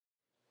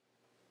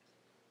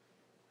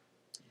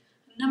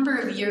number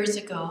of years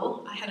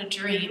ago, I had a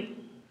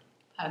dream.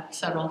 I had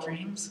several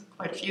dreams,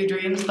 quite a few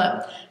dreams,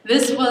 but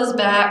this was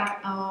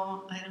back,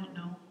 I don't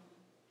know.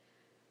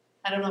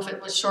 I don't know if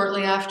it was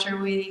shortly after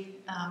we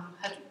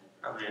had...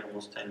 Probably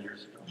almost 10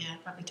 years ago. Yeah,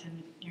 probably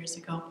 10 years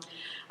ago.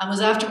 It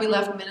was after we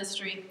left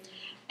ministry.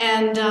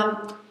 And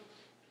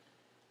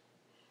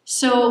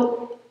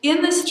so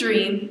in this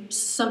dream,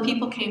 some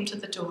people came to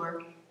the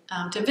door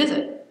to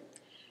visit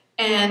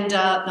and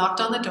knocked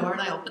on the door,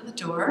 and I opened the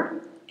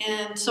door.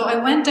 And so I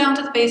went down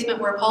to the basement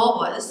where Paul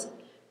was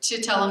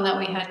to tell him that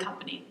we had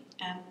company.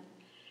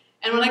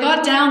 And when I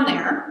got down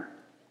there,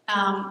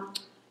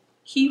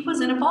 he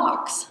was in a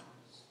box,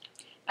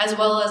 as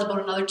well as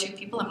about another 2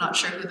 people. I'm not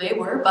sure who they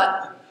were,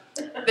 but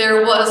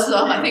there was,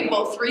 I think,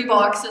 about 3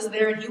 boxes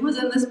there, and he was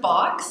in this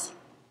box,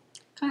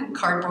 kind of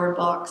cardboard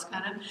box,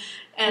 kind of.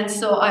 And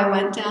so I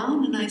went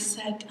down and I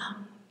said,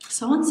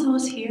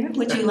 so-and-so's here.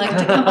 Would you like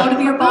to come out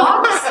of your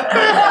box?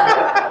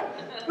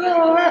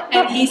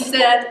 And he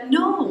said,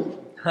 no,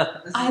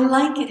 I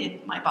like it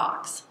in my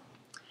box.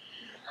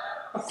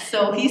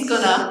 So he's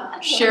going to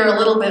share a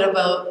little bit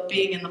about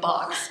being in the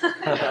box.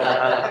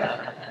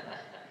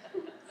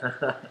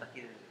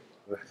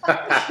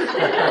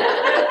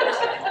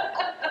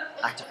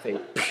 Activate.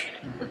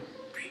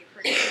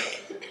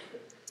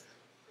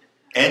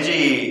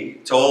 Angie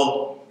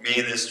told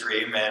me this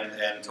dream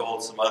and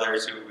told some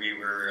others who we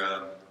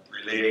were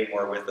relating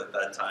more with at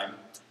that time.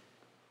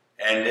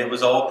 And it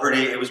was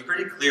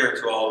pretty clear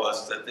to all of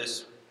us that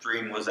this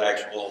dream was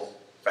actual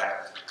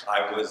fact.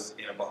 I was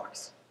in a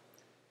box.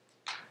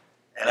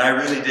 And I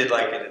really did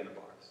like it in the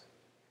box.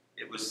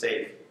 It was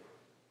safe.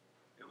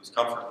 It was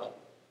comfortable.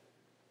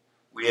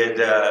 We had,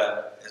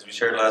 as we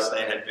shared last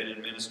night, had been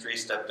in ministry,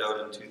 stepped out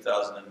in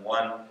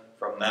 2001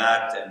 from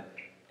that,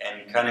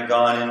 and kind of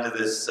gone into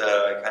this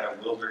kind of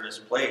wilderness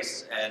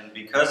place. And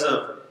because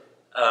of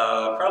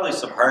probably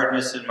some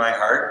hardness in my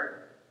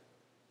heart,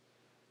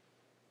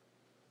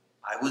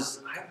 I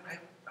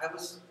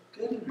was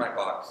good in my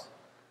box.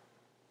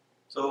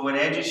 So when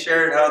Angie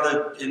shared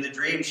how in the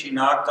dream she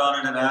knocked on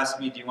it and asked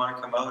me, do you want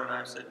to come out? And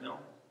I said no.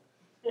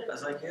 I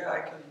was like, yeah,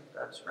 I can,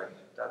 that's right.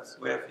 That's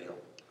the way I feel.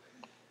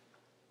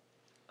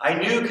 I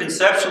knew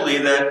conceptually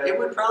that it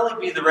would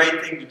probably be the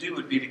right thing to do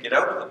would be to get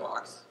out of the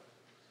box.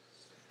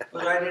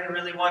 But I didn't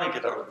really want to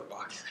get out of the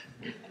box.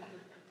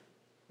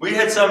 We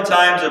had some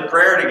times of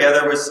prayer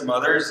together with some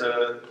others.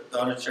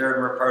 Don and Sharon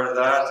were part of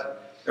that. And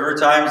there were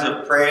times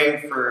of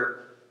praying for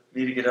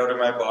me to get out of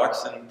my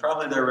box, and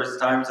probably there was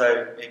times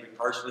I maybe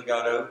partially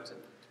got out.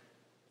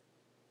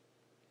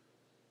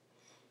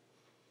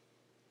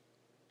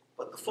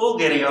 But the full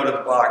getting out of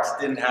the box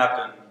didn't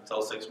happen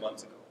until 6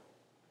 months ago.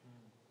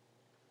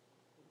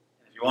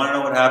 If you want to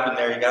know what happened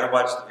there, you got to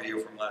watch the video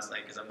from last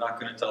night, because I'm not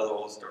going to tell the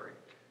whole story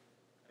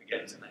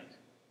again tonight.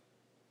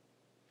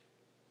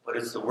 But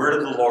it's the word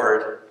of the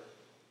Lord.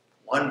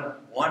 One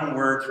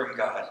word from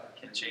God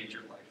can change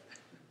your life.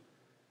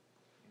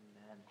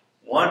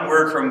 One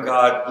word from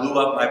God blew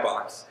up my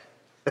box.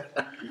 and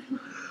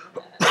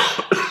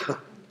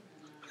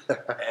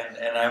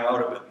I'm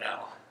out of it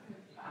now.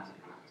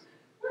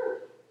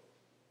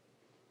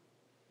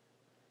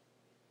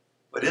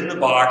 But in the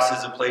box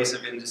is a place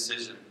of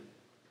indecision.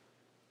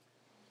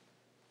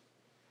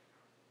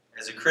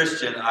 As a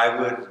Christian, I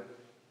would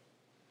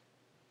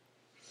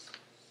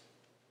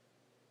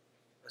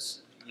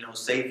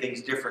say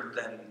things different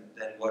than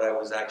what I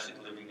was actually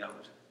living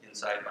out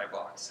inside my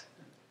box.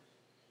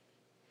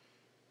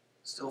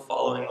 Still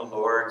following the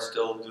Lord,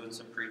 still doing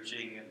some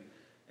preaching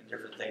and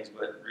different things,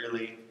 but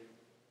really,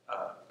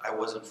 I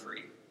wasn't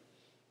free.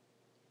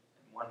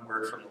 And one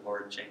word from the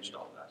Lord changed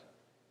all that.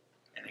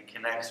 And it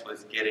connects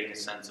with getting a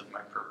sense of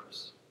my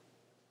purpose.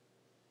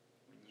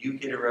 When you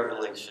get a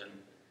revelation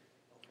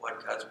of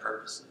what God's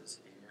purpose is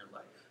in your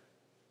life,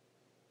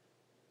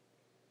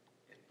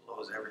 it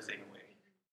blows everything away.